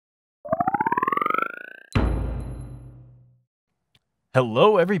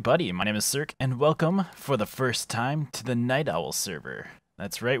Hello everybody, my name is Sirhc, and welcome for the first time to the NightOwl server.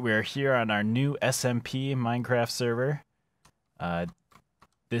 That's right, we are here on our new SMP Minecraft server.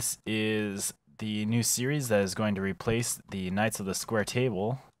 This is the new series that is going to replace the Knights of the Square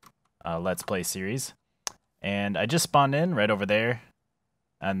Table Let's Play series. And I just spawned in right over there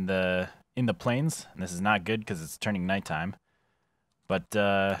on in the plains, and this is not good because it's turning nighttime. But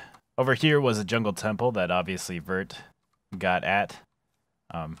over here was a jungle temple that obviously Vert got at.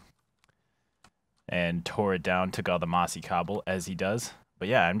 And tore it down, took all the mossy cobble, as he does. But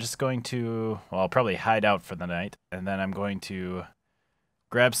yeah, I'm just going to, well, I'll probably hide out for the night, and then I'm going to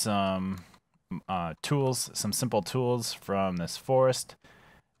grab some tools, some simple tools from this forest,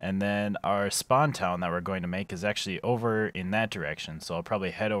 and then our spawn town that we're going to make is actually over in that direction, so I'll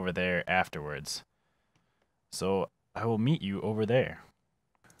probably head over there afterwards. So I will meet you over there.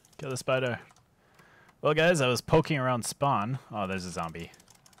 Kill the spider. Well guys, I was poking around spawn. Oh, there's a zombie.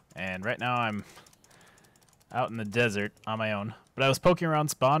 And right now I'm out in the desert on my own. But I was poking around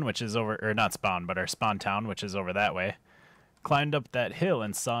spawn, which is over, or not spawn, but our spawn town, which is over that way. Climbed up that hill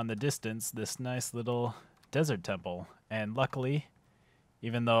and saw in the distance this nice little desert temple. And luckily,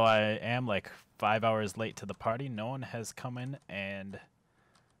 even though I am like 5 hours late to the party, no one has come in and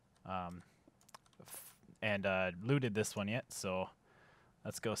looted this one yet. So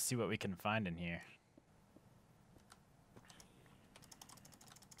let's go see what we can find in here.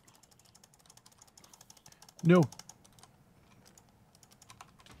 No.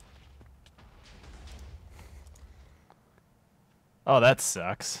 Oh, that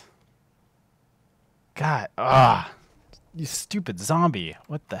sucks. God, you stupid zombie.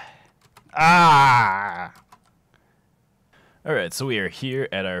 What the? Ah! Alright, so we are here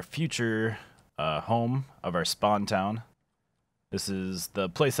at our future home of our spawn town. This is the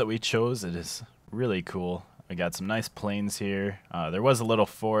place that we chose. It is really cool. We got some nice plains here. There was a little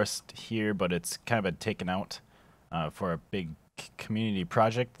forest here, but it's kind of taken out for a big community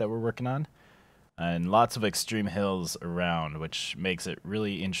project that we're working on. And lots of extreme hills around, which makes it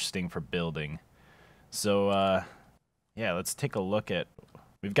really interesting for building. So, yeah, let's take a look at...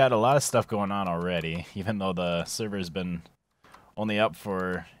 We've got a lot of stuff going on already, even though the server's been only up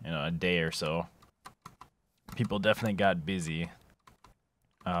for, a day or so. People definitely got busy.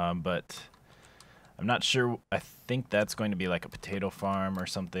 But... I'm not sure. I think that's going to be like a potato farm or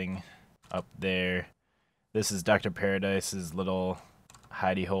something up there. This is Dr. Paradise's little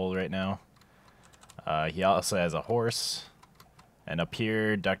hidey hole right now. He also has a horse. And up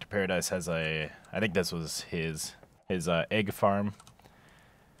here, Dr. Paradise has I think this was his egg farm,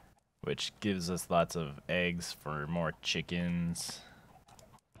 which gives us lots of eggs for more chickens.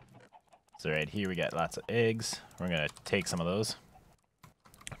 So right here we got lots of eggs. We're going to take some of those.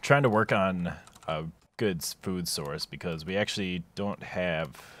 I'm trying to work on a good food source because we actually don't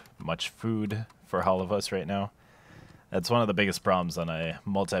have much food for all of us right now. That's one of the biggest problems on a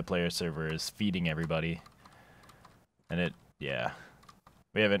multiplayer server is feeding everybody. And yeah,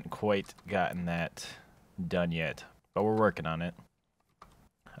 we haven't quite gotten that done yet, but we're working on it.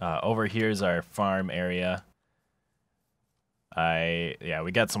 Over here is our farm area.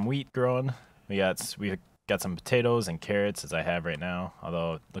 We got some wheat growing. We got some potatoes and carrots, as I have right now,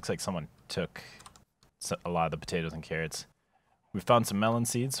 although it looks like someone took a lot of the potatoes and carrots. We found some melon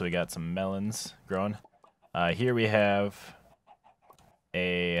seeds, so we got some melons growing. Here we have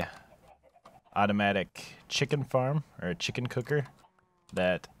a automatic chicken farm, or a chicken cooker,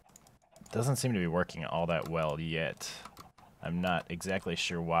 that doesn't seem to be working all that well yet. I'm not exactly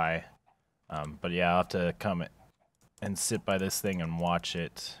sure why, but yeah, I'll have to come and sit by this thing and watch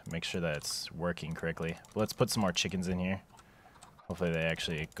it, make sure that it's working correctly. But let's put some more chickens in here. Hopefully they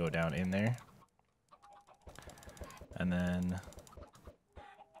actually go down in there. And then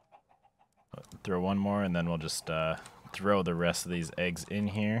throw one more, and then we'll just throw the rest of these eggs in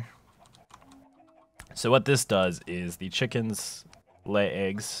here. So what this does is the chickens lay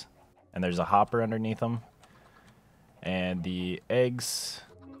eggs, and there's a hopper underneath them. And the eggs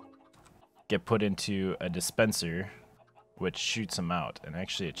get put into a dispenser, which shoots them out. And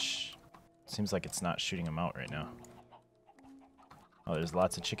actually it seems like it's not shooting them out right now. Oh, there's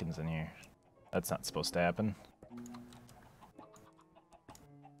lots of chickens in here. That's not supposed to happen.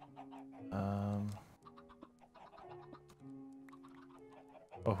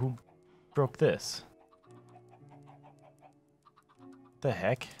 Oh, who broke this? The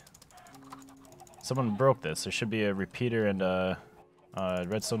heck? Someone broke this. There should be a repeater and a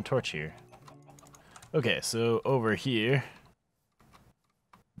redstone torch here. Okay, so over here,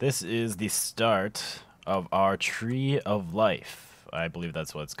 this is the start of our Tree of Life. I believe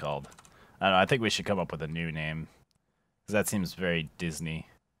that's what it's called. I don't know, I think we should come up with a new name. because that seems very Disney.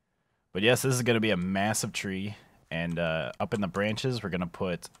 But yes, this is going to be a massive tree, and up in the branches, we're going to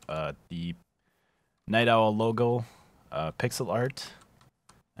put the Night Owl logo pixel art,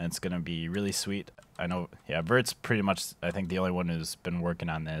 and it's going to be really sweet. I know, yeah, Vert's pretty much, I think, the only one who's been working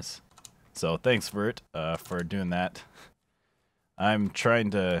on this. So thanks, Vert, for doing that. I'm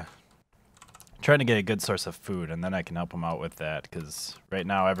trying to get a good source of food, and then I can help them out with that, because right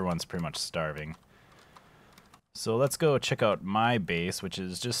now everyone's pretty much starving. So let's go check out my base, which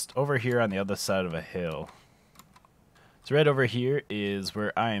is just over here on the other side of a hill. So right over here is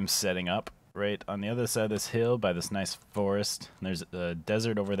where I am setting up, right on the other side of this hill by this nice forest. And there's a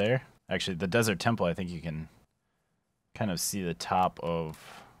desert over there. Actually, the desert temple, I think you can kind of see the top of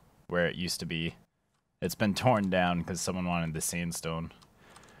where it used to be. It's been torn down because someone wanted the sandstone.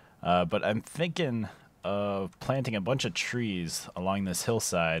 But I'm thinking of planting a bunch of trees along this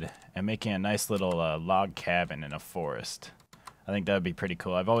hillside and making a nice little log cabin in a forest. I think that would be pretty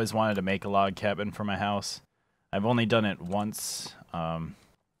cool. I've always wanted to make a log cabin for my house. I've only done it once, but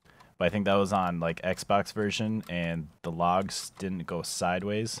I think that was on like Xbox version, and the logs didn't go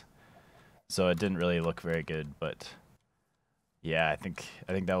sideways, so it didn't really look very good. But yeah, I think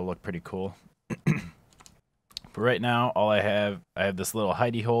that will look pretty cool. But right now, all I have this little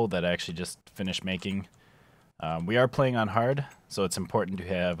hidey hole that I actually just finished making. We are playing on hard, so it's important to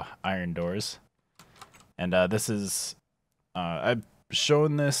have iron doors. And this is, I've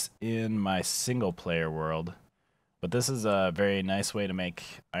shown this in my single player world, but this is a very nice way to make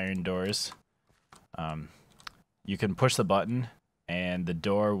iron doors. You can push the button, and the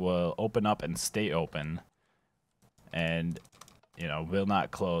door will open up and stay open, and will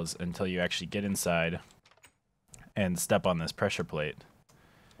not close until you actually get inside and step on this pressure plate.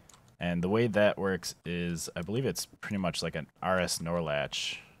 And the way that works is, I believe it's pretty much like an RS NOR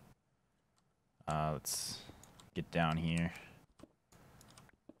latch. Let's get down here.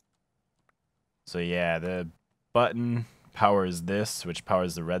 So yeah, the button powers this, which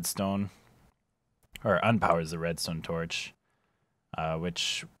powers the redstone, or unpowers the redstone torch,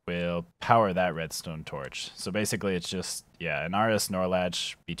 which will power that redstone torch. So basically it's just, yeah, an RS NOR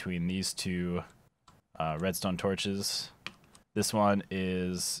latch between these two redstone torches. This one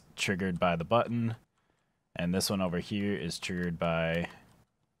is triggered by the button, and this one over here is triggered by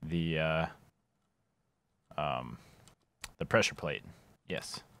the pressure plate.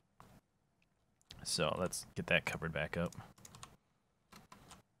 Yes. So let's get that covered back up.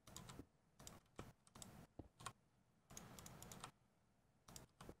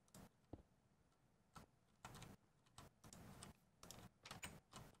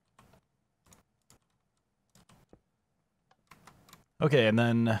 Okay, and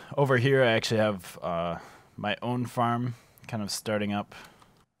then over here I actually have my own farm kind of starting up.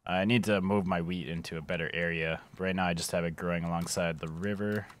 I need to move my wheat into a better area. Right now I just have it growing alongside the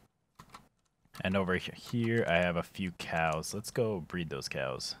river. And over here I have a few cows. Let's go breed those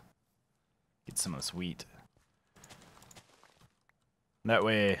cows. Get some of this wheat. That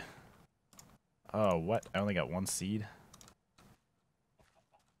way... Oh, what? I only got one seed?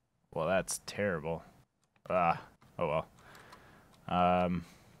 Well, that's terrible. Oh well.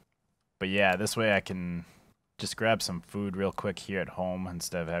 But yeah, this way I can just grab some food real quick here at home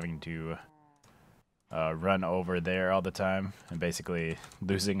instead of having to run over there all the time and basically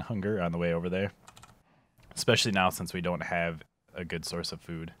losing hunger on the way over there. Especially now since we don't have a good source of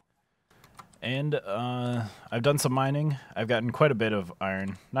food. And I've done some mining. I've gotten quite a bit of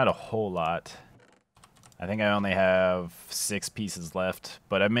iron, not a whole lot. I think I only have 6 pieces left,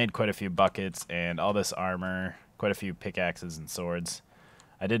 but I've made quite a few buckets and all this armor, quite a few pickaxes and swords.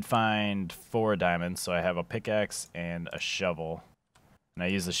 I did find 4 diamonds, so I have a pickaxe and a shovel. And I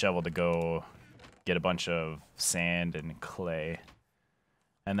use the shovel to go get a bunch of sand and clay.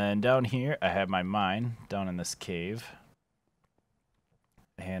 And then down here, I have my mine down in this cave.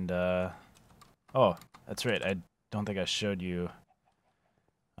 And, oh, that's right, I don't think I showed you.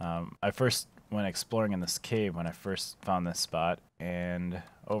 I first went exploring in this cave when I first found this spot. And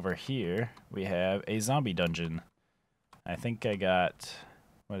over here, we have a zombie dungeon. I think I got...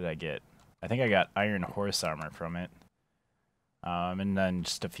 What did I get? I think I got iron horse armor from it. And then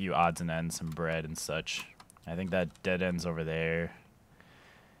just a few odds and ends, some bread and such. I think that dead ends over there.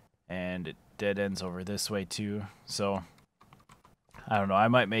 And it dead ends over this way too. So, I don't know. I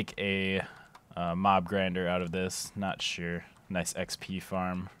might make a mob grinder out of this. Not sure. Nice XP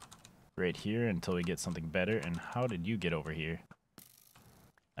farm right here until we get something better. And how did you get over here?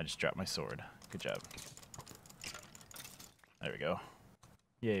 I just dropped my sword. Good job. There we go.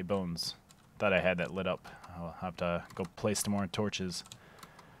 Yay, bones. Thought I had that lit up. I'll have to go place some more torches.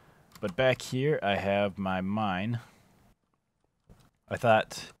 But back here, I have my mine. I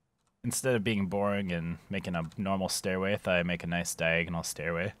thought instead of being boring and making a normal stairway, I thought I'd make a nice diagonal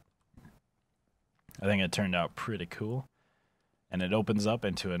stairway. I think it turned out pretty cool. And it opens up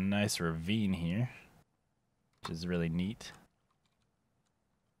into a nice ravine here, which is really neat.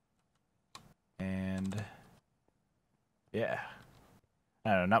 And yeah, I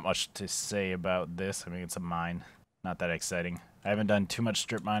don't know, not much to say about this. I mean, it's a mine, not that exciting. I haven't done too much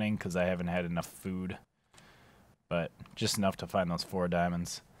strip mining because I haven't had enough food, but just enough to find those 4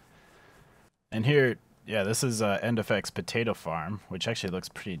 diamonds. And here, yeah, this is End-Effect's potato farm, which actually looks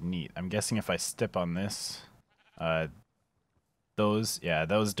pretty neat. I'm guessing if I step on this, those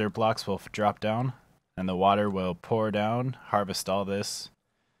dirt blocks will drop down, and the water will pour down, harvest all this,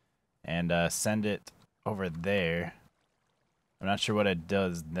 and send it over there. I'm not sure what it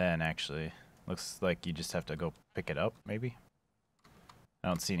does then, actually. Looks like you just have to go pick it up, maybe? I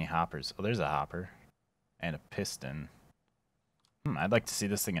don't see any hoppers. Oh, there's a hopper. And a piston. I'd like to see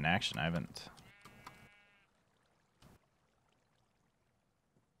this thing in action. I haven't.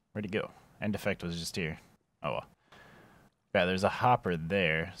 Where'd it go? End effect was just here. Oh well. Yeah, there's a hopper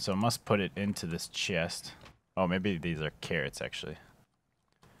there, so I must put it into this chest. Oh, maybe these are carrots, actually.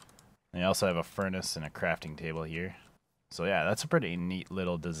 They also have a furnace and a crafting table here. So yeah, that's a pretty neat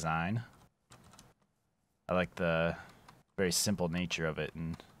little design. I like the very simple nature of it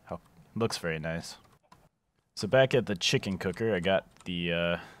and how it looks very nice. So back at the chicken cooker, I got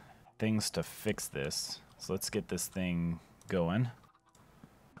the things to fix this. So let's get this thing going.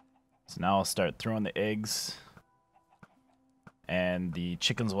 So now I'll start throwing the eggs, and the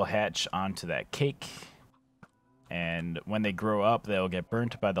chickens will hatch onto that cake. And when they grow up, they'll get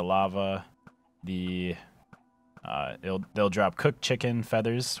burnt by the lava. They'll drop cooked chicken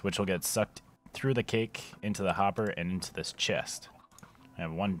feathers, which will get sucked through the cake into the hopper and into this chest. I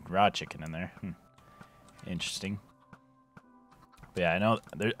have 1 raw chicken in there. Interesting. But yeah,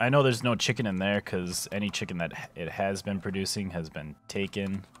 I know there's no chicken in there because any chicken that it has been producing has been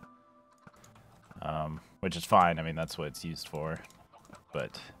taken. Which is fine. I mean, that's what it's used for.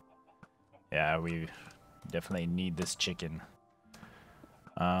 But yeah, we definitely need this chicken.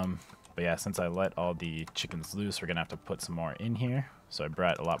 But yeah, since I let all the chickens loose, we're gonna have to put some more in here. So I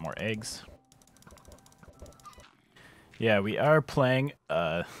brought a lot more eggs. Yeah, we are playing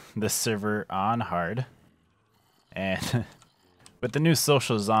this server on hard. And with the new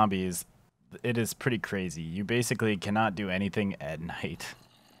social zombies, it is pretty crazy. You basically cannot do anything at night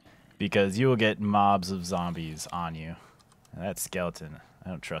because you will get mobs of zombies on you. And that skeleton, I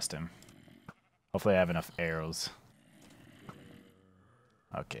don't trust him. Hopefully I have enough arrows.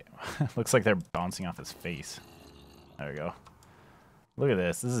 Okay, looks like they're bouncing off his face. There we go. Look at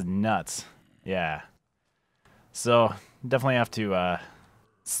this. This is nuts. Yeah. So, definitely have to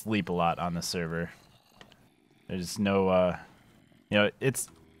sleep a lot on the server. There's no, it's,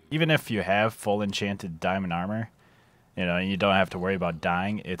 even if you have full enchanted diamond armor, and you don't have to worry about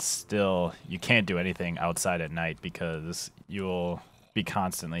dying, it's still, you can't do anything outside at night because you'll be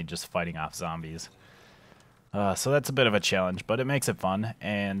constantly just fighting off zombies. So that's a bit of a challenge, but it makes it fun,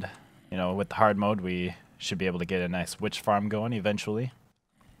 and, with the hard mode, we should be able to get a nice witch farm going eventually,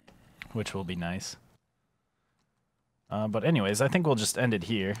 which will be nice. But anyways, I think we'll just end it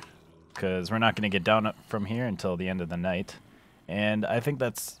here, because we're not going to get down from here until the end of the night. And I think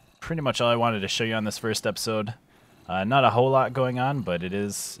that's pretty much all I wanted to show you on this first episode. Not a whole lot going on, but it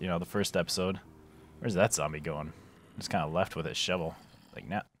is, the first episode. Where's that zombie going? Just kind of left with his shovel. Like,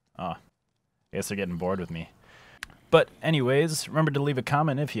 nah. Oh, I guess they're getting bored with me. But anyways, remember to leave a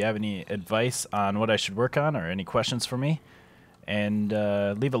comment if you have any advice on what I should work on or any questions for me. And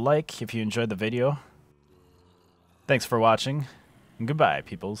leave a like if you enjoyed the video. Thanks for watching, and goodbye,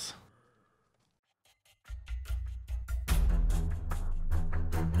 peoples.